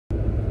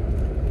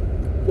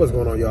What's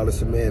going on, y'all?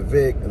 It's your man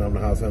Vic, and I'm the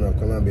house hunter of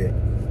Columbia.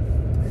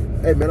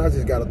 Hey man, I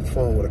just got off the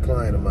phone with a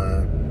client of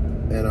mine,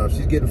 and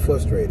she's getting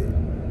frustrated.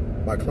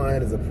 My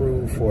client is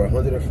approved for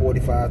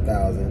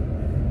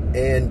 $145,000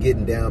 and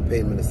getting down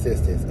payment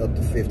assistance up to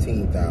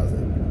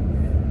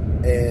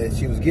 $15,000. And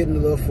she was getting a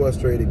little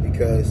frustrated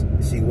because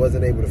she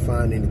wasn't able to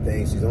find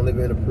anything. She's only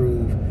been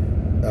approved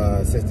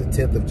since the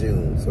 10th of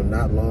June, so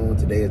not long.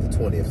 Today is the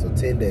 20th, so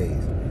 10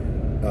 days,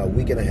 a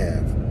week and a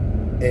half.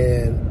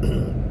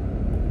 And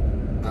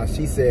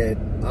she said,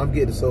 I'm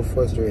getting so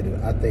frustrated,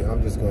 I think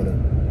I'm just gonna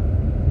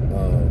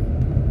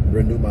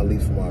renew my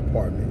lease for my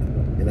apartment.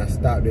 And I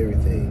stopped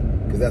everything,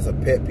 because that's a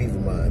pet peeve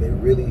of mine. It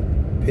really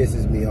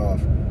pisses me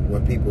off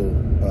when people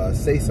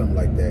say something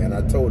like that. And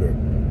I told her,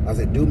 I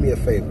said, do me a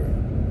favor,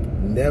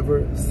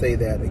 never say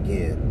that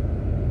again.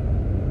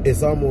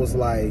 It's almost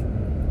like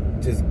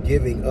just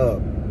giving up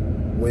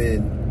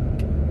when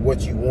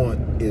what you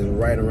want is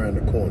right around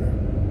the corner.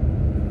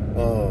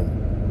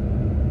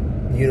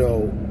 You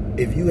know,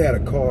 if you had a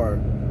car,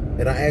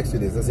 and I asked her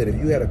this, I said, if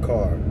you had a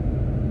car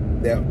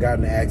that got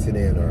in an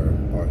accident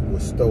or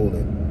was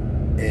stolen,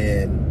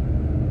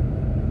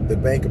 and the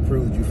bank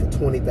approved you for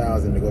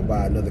 $20,000 to go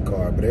buy another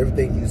car, but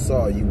everything you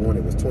saw you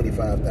wanted was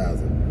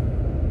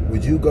 $25,000,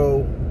 would you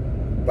go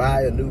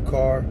buy a new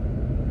car,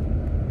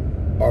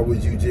 or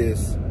would you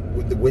just,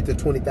 with the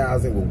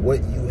 $20,000, with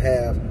what you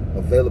have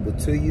available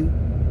to you,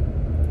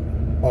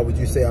 or would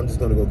you say, I'm just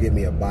gonna go get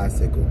me a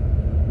bicycle?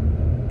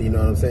 You know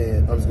what I'm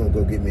saying? I'm just gonna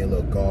go get me a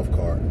little golf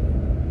cart,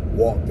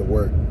 walk to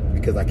work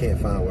because I can't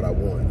find what I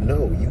want.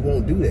 No, you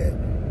won't do that.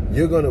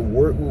 You're gonna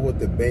work with what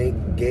the bank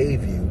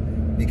gave you,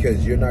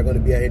 because you're not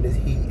gonna be out in this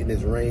heat and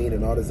this rain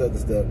and all this other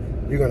stuff.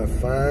 You're gonna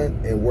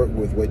find and work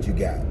with what you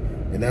got.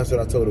 And that's what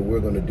I told her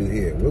we're gonna do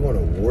here. We're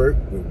gonna work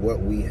with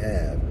what we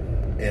have.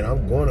 And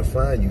I'm gonna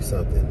find you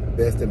something,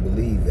 best and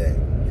believe that.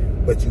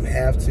 But you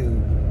have to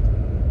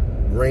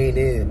rein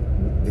in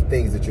the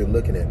things that you're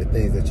looking at, the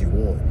things that you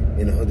want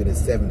in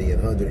 170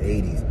 and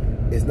 180s.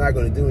 It's not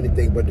going to do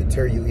anything but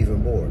deter you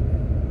even more.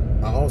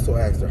 I also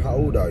asked her, how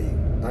old are you?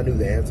 I knew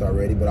the answer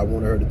already, but I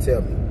wanted her to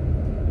tell me.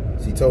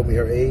 She told me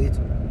her age.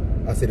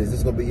 I said, is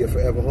this going to be your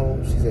forever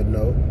home? She said,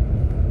 no.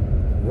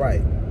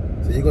 Right.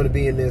 So you're going to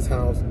be in this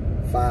house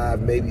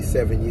 5, maybe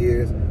 7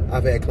 years.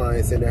 I've had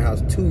clients in their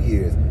house 2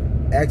 years.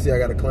 Actually, I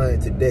got a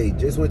client today,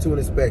 just went to an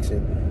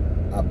inspection.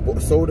 I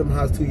sold him a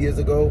house 2 years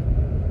ago.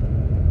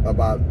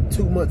 About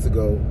 2 months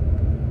ago,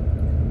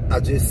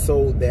 I just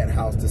sold that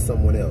house to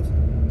someone else.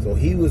 So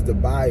he was the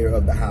buyer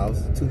of the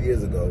house 2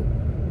 years ago.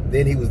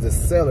 Then he was the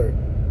seller.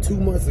 2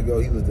 months ago,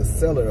 he was the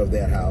seller of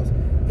that house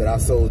that I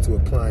sold to a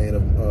client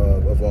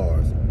of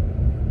ours.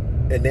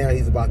 And now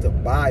he's about to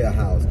buy a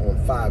house on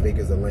 5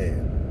 acres of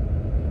land,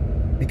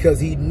 because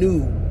he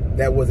knew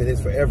that wasn't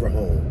his forever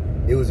home.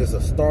 It was just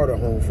a starter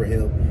home for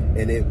him,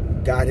 and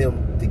it got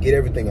him to get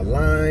everything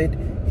aligned.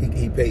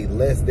 He paid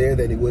less there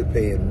than he would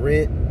pay in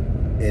rent.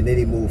 And then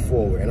he moved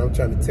forward. And I'm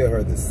trying to tell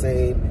her the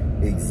same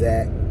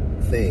exact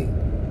thing.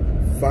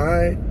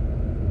 Find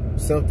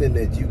something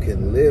that you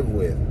can live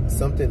with,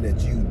 something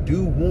that you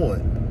do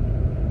want,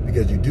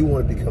 because you do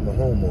want to become a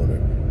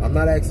homeowner. I'm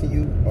not asking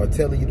you or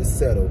telling you to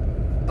settle.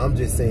 I'm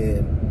just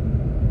saying,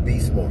 be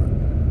smart.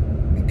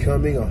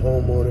 Becoming a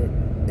homeowner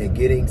and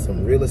getting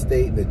some real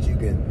estate that you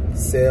can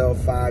sell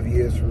 5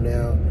 years from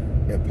now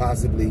and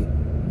possibly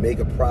make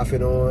a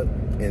profit on,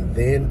 and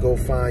then go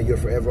find your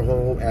forever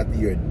home after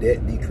your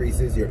debt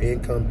decreases, your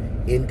income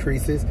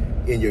increases,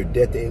 and your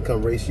debt to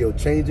income ratio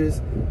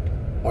changes,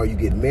 or you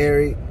get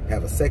married,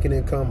 have a second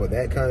income or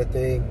that kind of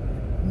thing.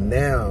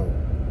 Now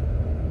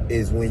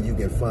is when you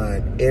can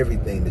find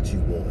everything that you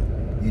want.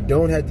 You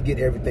don't have to get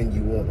everything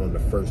you want on the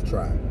first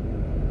try.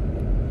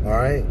 All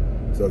right?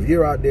 So if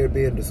you're out there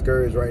being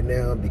discouraged right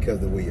now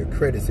because of where your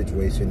credit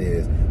situation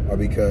is, or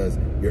because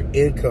your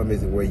income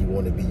isn't where you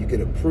want to be, you get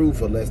approved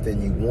for less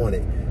than you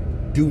wanted,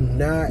 do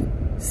not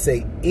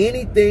say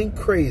anything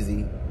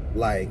crazy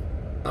like,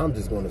 I'm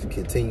just going to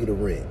continue to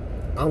rent.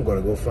 I'm going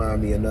to go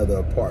find me another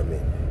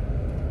apartment.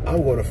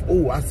 I'm going to,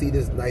 oh, I see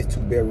this nice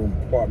 2-bedroom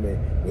apartment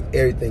with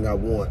everything I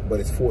want, but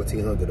it's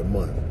 $1,400 a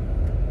month.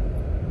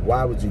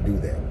 Why would you do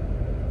that?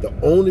 The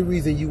only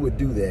reason you would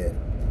do that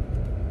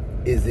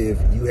is if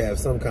you have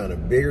some kind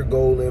of bigger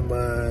goal in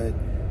mind,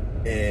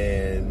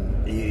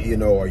 and, you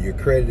know, or your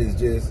credit is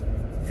just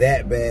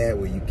that bad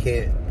where you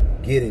can't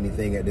get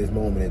anything at this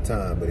moment in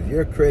time. But if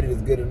your credit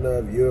is good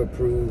enough, you're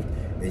approved,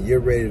 and you're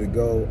ready to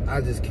go,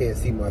 I just can't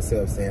see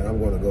myself saying I'm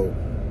going to go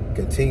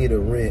continue to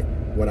rent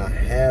when I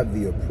have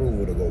the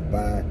approval to go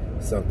buy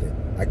something.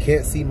 I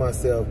can't see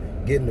myself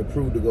getting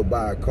approved to go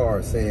buy a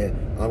car saying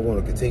I'm going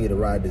to continue to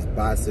ride this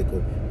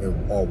bicycle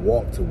or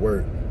walk to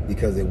work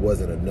because it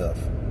wasn't enough.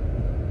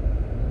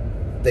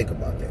 Think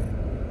about that.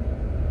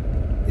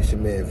 It's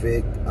your man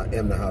Vic. I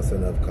am the house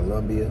hunter of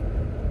Columbia,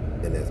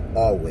 and as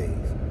always,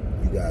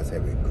 you guys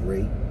have a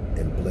great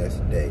and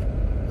blessed day.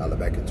 Holla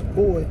back at your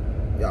boy.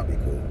 Y'all be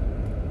cool.